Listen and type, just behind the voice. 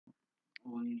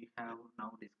we have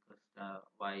now discussed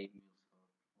why Mulesoft,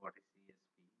 what is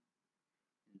CSV,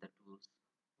 and the tools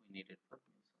we needed for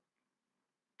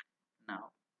Mulesoft.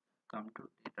 Now come to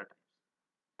data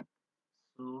types.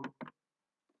 So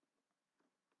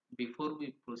before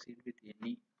we proceed with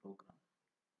any program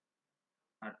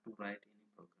or to write any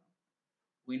program,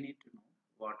 we need to know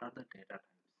what are the data types.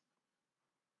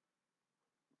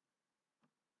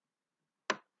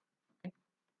 Okay,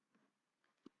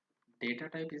 data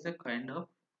type is a kind of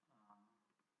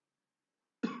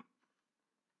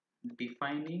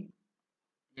defining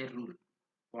a rule.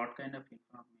 What kind of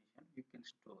information you can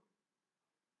store,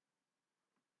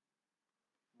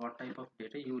 what type of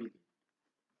data you will get.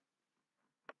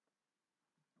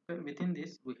 Okay, within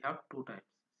this we have two types: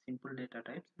 simple data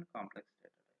types and complex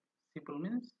data types. Simple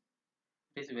means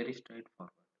it is very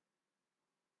straightforward.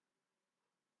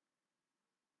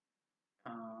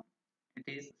 Uh,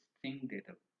 it is string data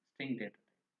type.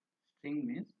 String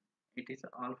means it is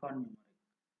alphanumeric,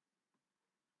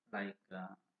 like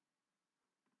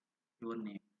your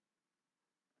name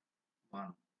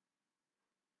one,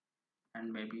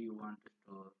 and maybe you want to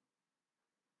store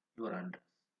your address.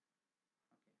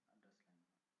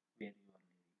 Okay, address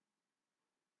line where you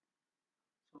are living.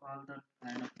 So all that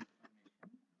kind of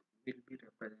information will be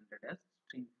represented as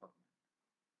string format,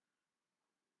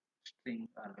 string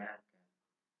or varchar.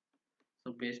 So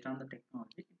based on the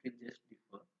technology, it will just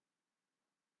differ.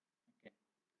 Okay,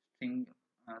 string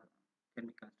can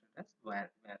be considered as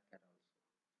varchar also.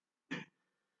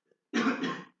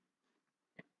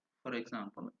 For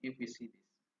example, if we see this,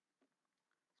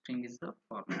 string is the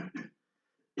format.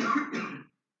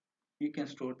 You can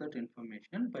store that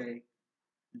information by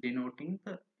denoting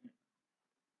the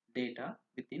data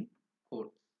within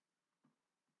quotes.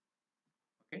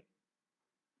 Okay,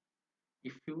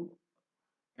 if you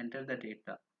enter the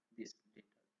data, this data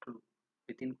true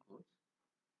within quotes,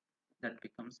 that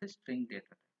becomes a string data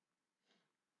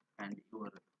type, and your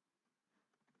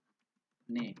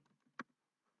name,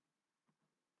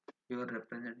 you are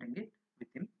representing it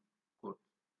within quotes.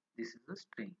 This is a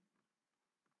string.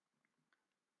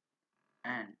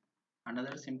 And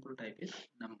another simple type is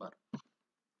number.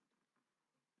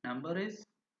 Number is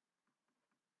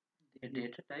a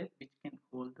data type which can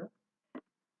hold the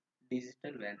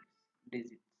digital values,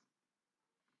 digits.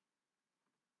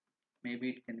 Maybe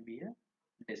it can be a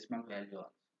decimal value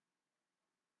also,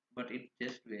 but it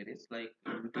just varies, like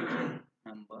integer,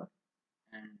 number,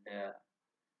 and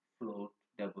float,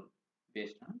 double,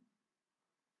 based on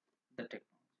the technology.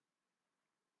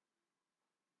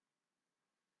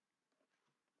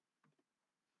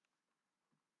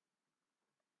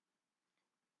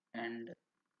 And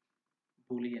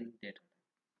Boolean data type.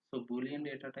 So Boolean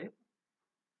data type,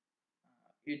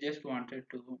 you just wanted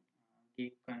to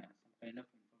give some kind of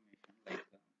information, like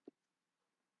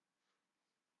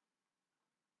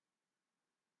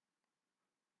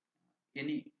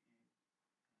any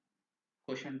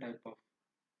question type of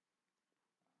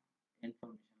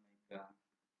information, like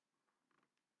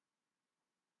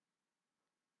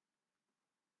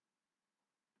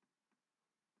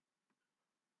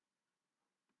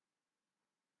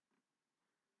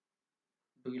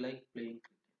do you like playing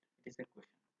cricket? It is a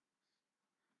question.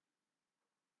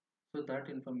 So that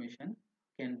information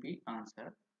can be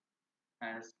answered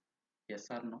as yes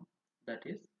or no. That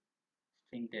is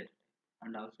string data type,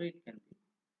 and also it can be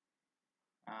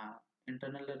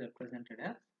internally represented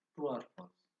as true or false,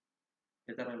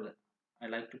 whether I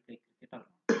like to play cricket or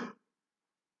not.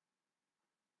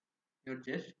 You're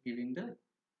just giving the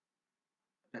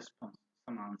response,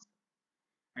 some answer,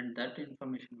 and that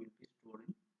information will be stored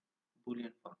in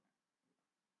Boolean format.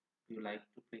 Do you like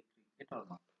to play cricket or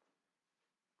not?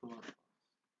 True or false?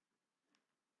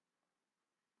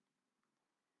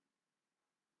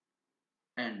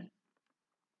 And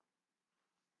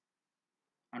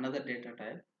another data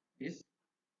type is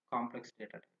complex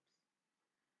data types.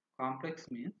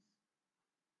 Complex means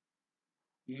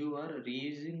you are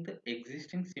reusing the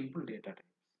existing simple data types,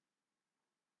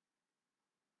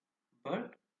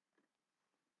 but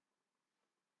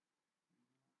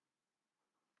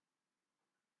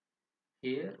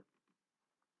here,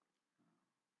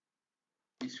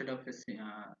 instead of a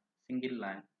single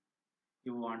line,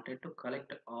 you wanted to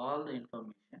collect all the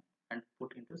information and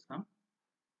put into some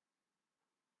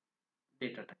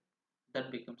data type.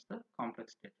 That becomes the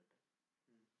complex data type.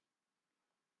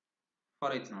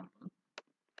 For example,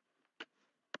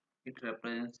 it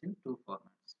represents in two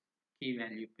formats. Key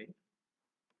value pair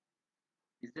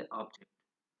is the object.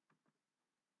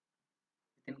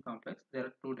 Within complex, there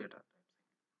are two data types: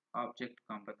 object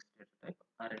complex data type,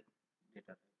 array data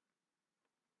type.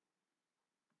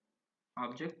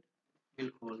 Object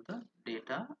will hold the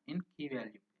data in key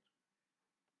value pair.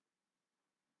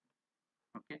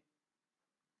 Okay,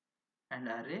 and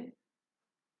array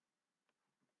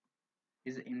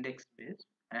is index based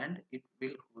and it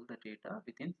will hold the data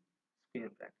within square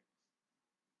brackets.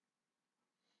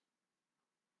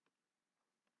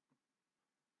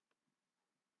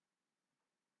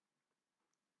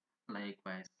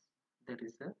 Likewise, there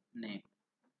is a name.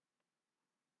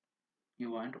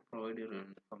 You want to provide your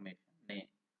information name.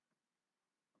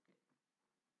 Okay.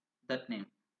 That name,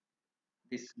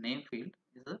 this name field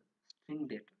is a string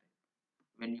data type.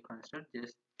 When you consider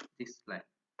just this line,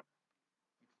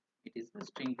 it is a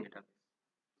string database.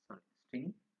 Sorry,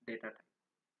 string data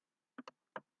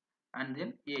type. And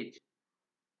then age.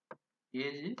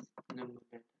 Age is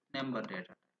number data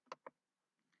type.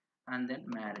 And then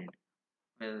married,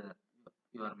 whether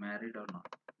you are married or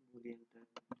not.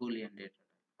 Boolean data type.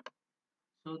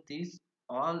 So these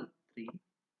all three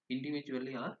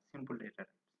individually are simple data types.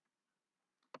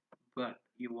 But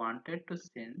you wanted to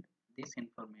send this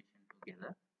information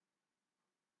together.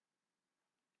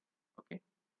 Okay.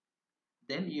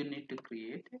 Then you need to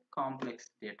create a complex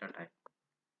data type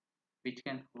which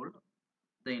can hold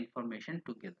the information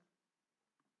together.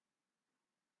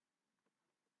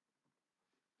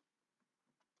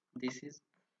 This is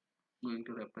going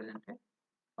to represent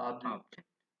a object,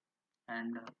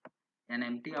 and an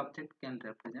empty object can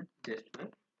represent just by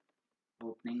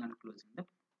opening and closing the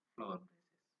flower braces,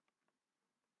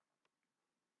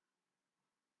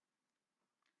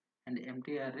 and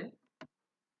empty array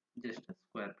just a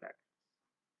square bracket.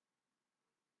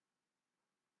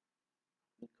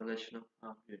 The collection of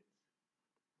objects.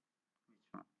 Which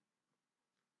one?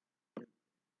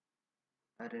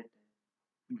 Array type.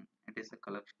 It is a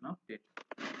collection of data.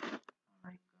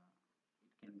 Like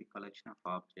it can be collection of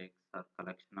objects or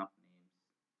collection of names,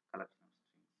 collection of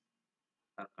strings,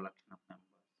 or collection of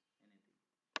numbers, anything.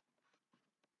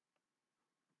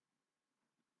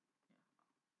 Yeah.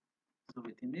 So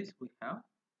within this we have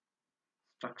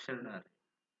structured array.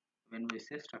 When we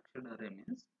say structured array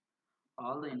means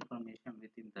all the information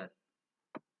within that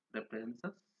represents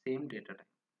the same data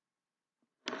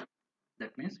type.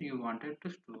 That means you wanted to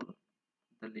store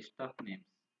the list of names.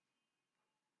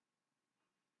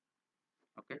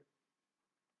 Okay.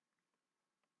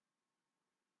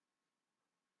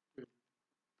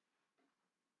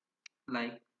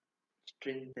 Like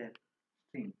String type.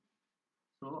 string.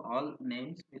 So all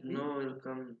names will be No will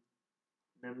come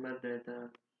number data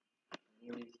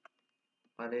is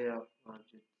array of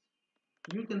objects.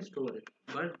 you can store it,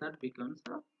 but that becomes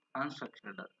a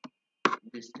unstructured array.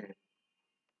 This type.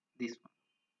 This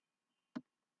one.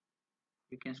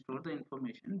 You can store the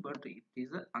information, but it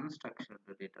is an unstructured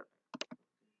data type.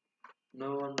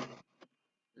 No one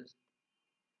is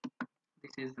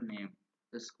This is the name.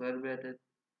 the square bracket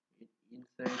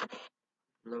inside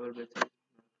lower bracket.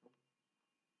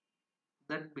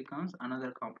 That becomes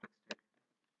another complex data type.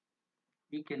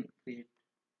 We can create.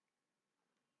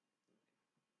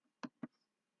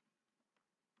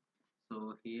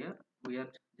 So here we are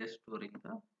just storing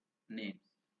the names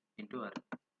into array,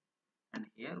 and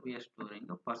here we are storing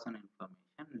the person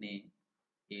information, name,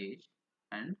 age,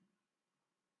 and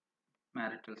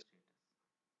marital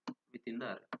status within the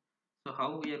array. So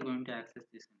how we are going to access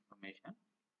this information?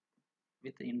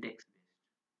 With index based.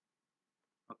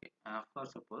 Okay, for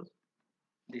suppose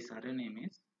this array name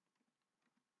is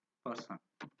person.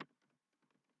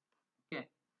 Okay,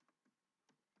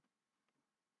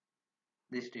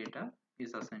 this data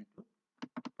is assigned to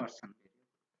person variable.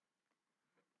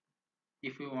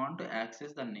 If you want to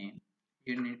access the name,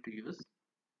 you need to use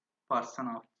person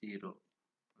of 0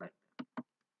 like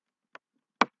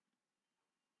that.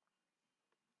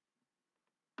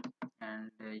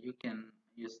 And you can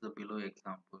use the below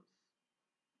examples.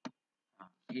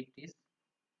 It is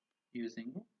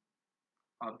using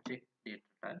object data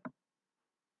type,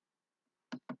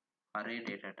 array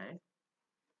data type,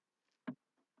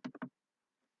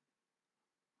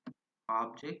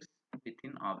 objects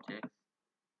within objects.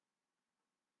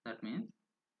 That means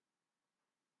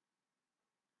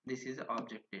this is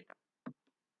object data.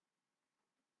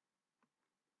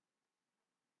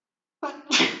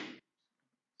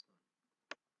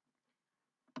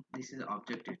 This is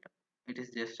object data. It is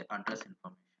just address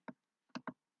information.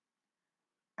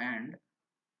 And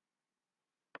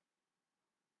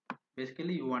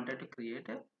basically you wanted to create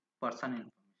a person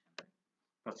information, right?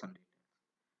 Person details.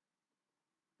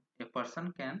 A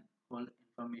person can hold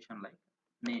information like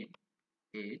name,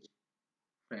 age,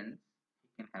 friends. He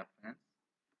can have friends,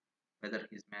 whether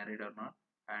he is married or not,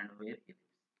 and where he lives.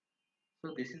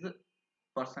 So this is a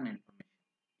person information.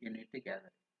 You need to gather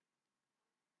it.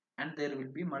 and there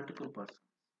will be multiple persons.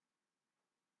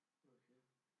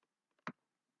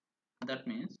 That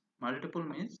means multiple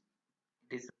means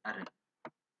it is array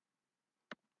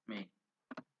main,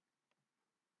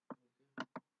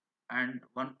 and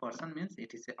one person means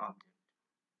it is a object.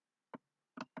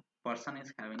 Person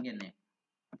is having a name.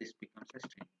 This becomes a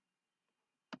string.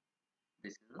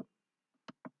 This is a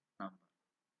number.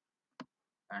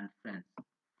 And friends.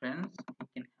 Friends you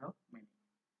can have many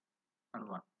or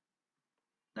one.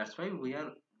 That's why we are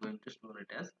going to store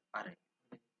it as array.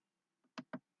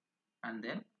 And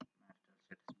then master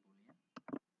set is boolean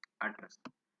address.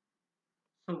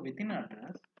 So within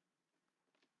address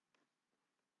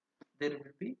there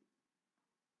will be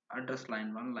address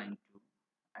line 1, line 2,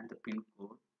 and the pin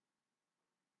code,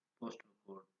 postal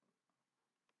code,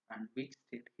 and which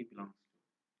state he belongs to,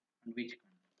 and which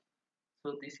country. So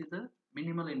this is the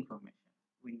minimal information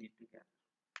we need to gather.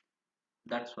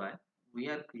 That's why we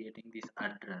are creating this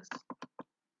address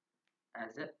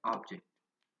as an object.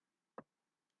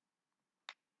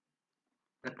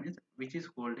 That means which is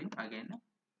holding again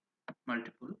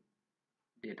multiple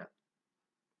data.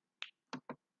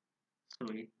 So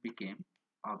it became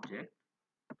object,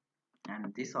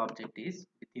 and this object is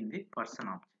within the person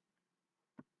object.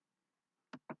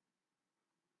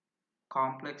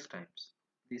 Complex types.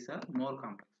 These are more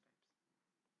complex types.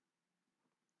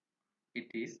 It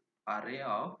is array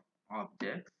of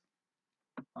objects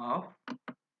of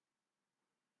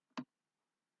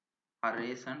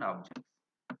arrays and objects.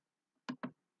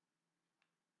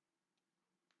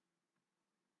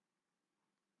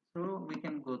 So we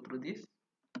can go through these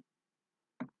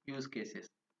use cases.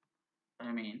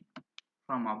 I mean,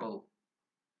 from above,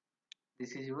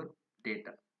 this is your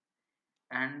data,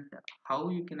 and how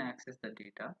you can access the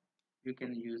data, you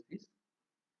can use these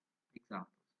examples.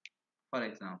 For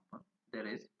example, there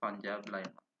is Punjab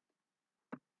line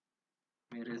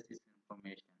 1. Where is this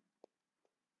information?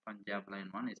 Punjab line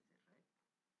 1 is there,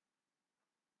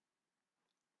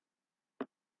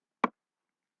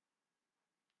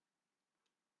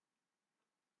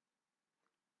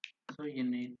 right? So you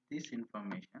need this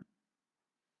information.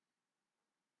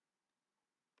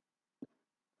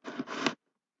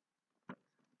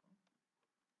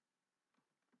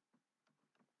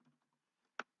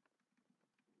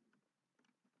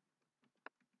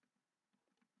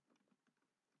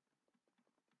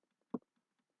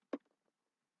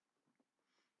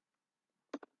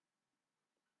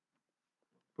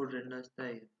 ఇప్పుడు రెండు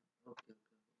వస్తాయి. Okay okay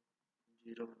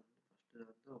 0 first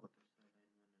దాంతో ఒకటి వస్తాయి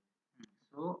line 1.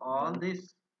 So all this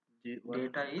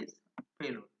data is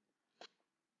payload.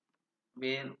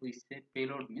 Where we say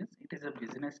payload means it is a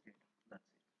business data. That's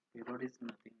it. Payload is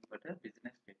nothing but a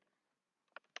business data.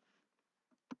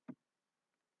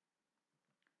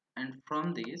 And from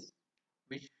this,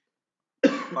 which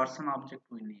person object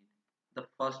we need? The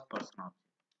first person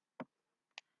object.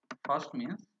 First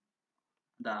means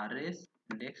the array's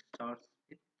index starts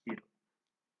with 0.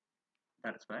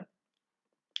 That's why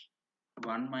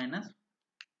 1 minus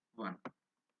 1,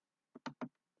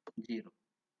 0.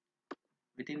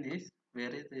 Within this,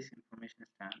 where is this information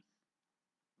stands?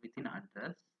 Within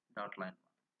address dot line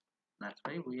 1. That's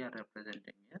why we are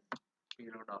representing as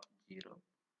payload of 0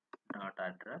 dot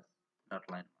address dot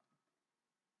line 1.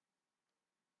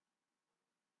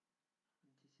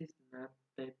 This is map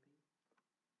typing.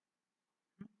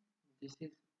 This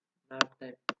is map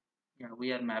type. Yeah, we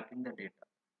are mapping the data.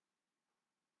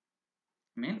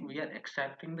 I mean, we are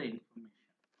extracting the information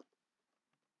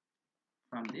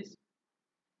from this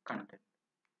content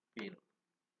payload.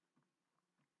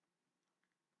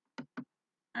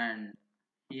 And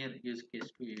here use case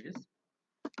 2 is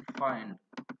find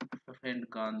friend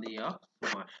Gandhi of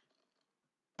Subhash.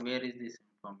 Where is this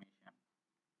information?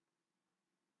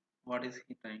 What is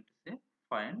he trying to say?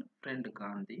 Find friend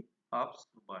Gandhi of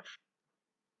Subhash.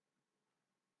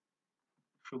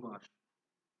 Subhash.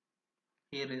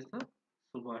 Here is the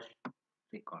Subhash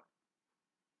record.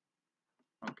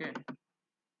 Okay.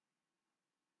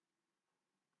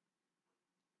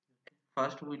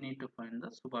 First we need to find the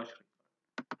Subhash record.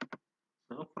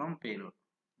 So from payload,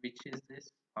 which is this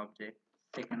object,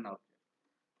 second object.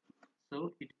 So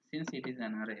since it is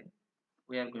an array,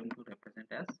 we are going to represent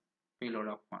as payload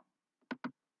of 1.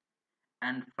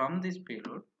 And from this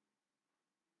payload,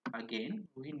 again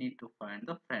we need to find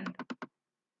the friend.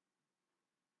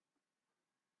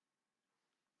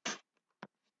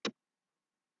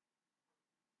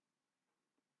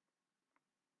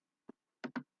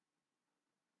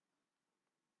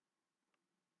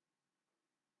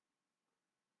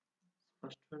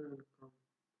 First one will come.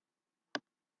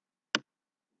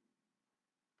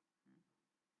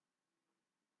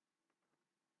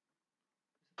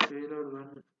 payload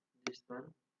 1, this one,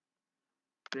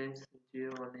 friends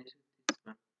 01 is this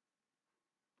one.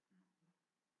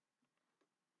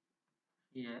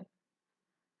 Here,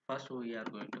 first we are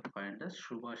going to find the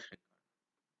Subhash record.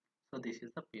 So this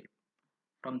is the payload.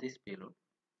 From this payload,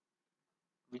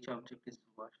 which object is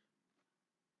Subhash?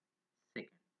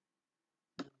 Second,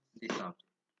 this object.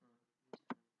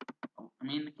 I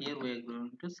mean, here we are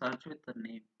going to search with the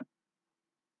name.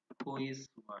 Who is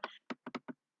Subhash?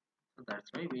 So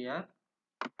that's why we are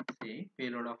saying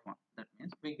payload of 1. That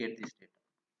means we get this data.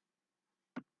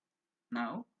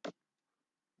 Now,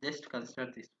 just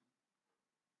consider this.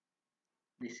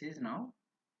 This is now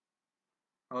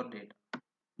our data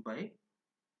by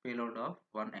payload of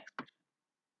 1 expression.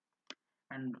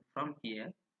 And from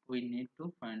here, we need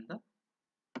to find the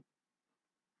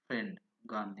friend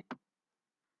Gandhi.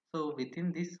 So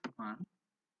within this one,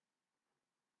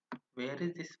 where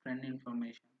is this friend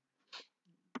information?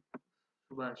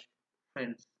 Subhash.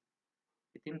 Friends.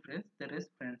 Within friends, there is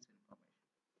friends information.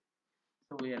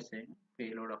 So we are saying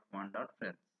payload of 1 dot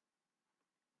friends.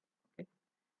 Okay.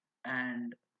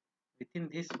 And within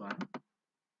this one,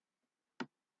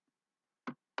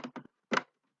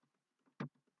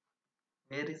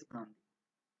 where is Gandhi?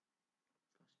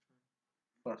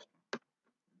 First one.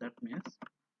 That means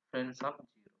friends of 0.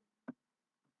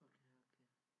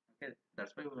 Okay.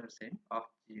 That's why we are saying of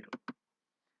 0.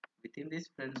 Within this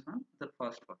friends one, the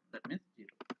first one. That means 0.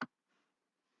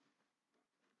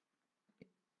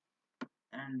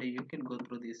 And you can go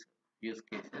through these use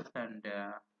cases and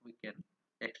we can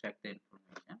extract the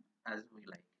information as we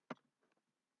like it.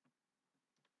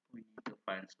 We need to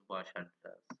find Subhash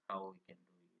address, how we can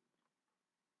do it.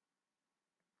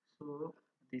 So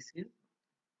this is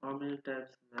How many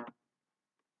types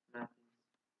mappings?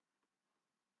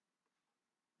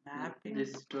 mapping.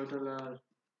 This total are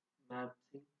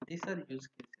mapping. These are use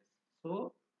cases.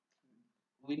 So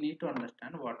we need to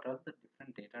understand what are the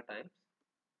different data types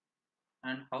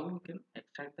and how we can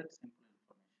extract that simple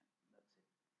information. That's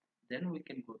it. Then we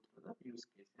can go through the use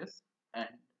cases, and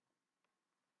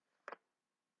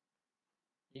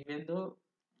even though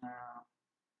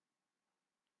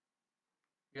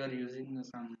you are using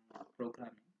some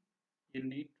programming, you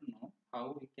need to know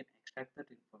how we can extract that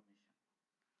information.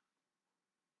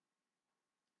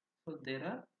 So there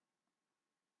are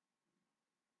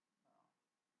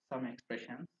some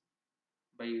expressions.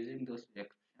 By using those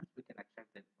expressions, we can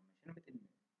extract the information within Mule.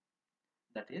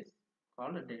 That is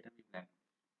called a data view language.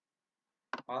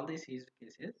 All these use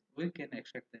cases, we can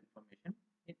extract the information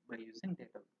by using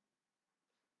data view.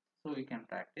 So we can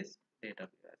practice data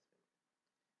view as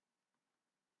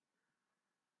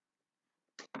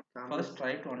well. First,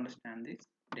 try to understand these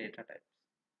data types.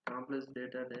 Complex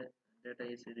data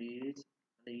is rich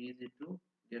and easy to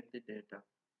get the data.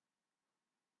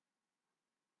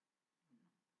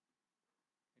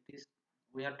 It is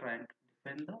we are trying to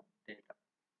define the data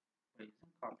by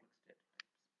using complex data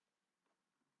types.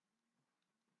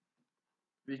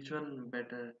 Which one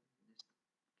better?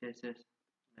 Cases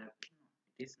mapping.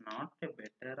 It is not a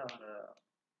better or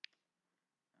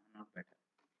not better.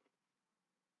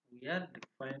 We are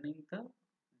defining the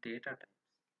data types,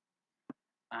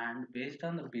 and based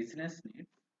on the business needs,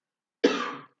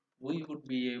 we would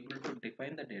be able to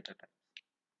define the data types.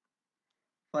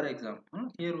 For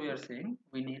example, here we are saying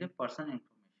we need a person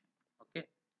information. Okay,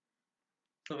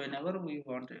 so whenever we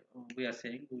want, we are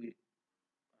saying we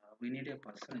need a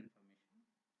person information.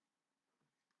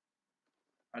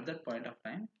 At that point of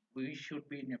time, we should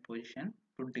be in a position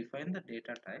to define the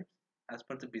data types as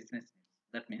per the business needs.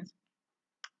 That means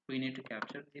we need to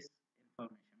capture this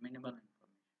information, minimal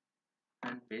information,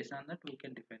 and based on that we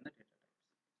can define the data.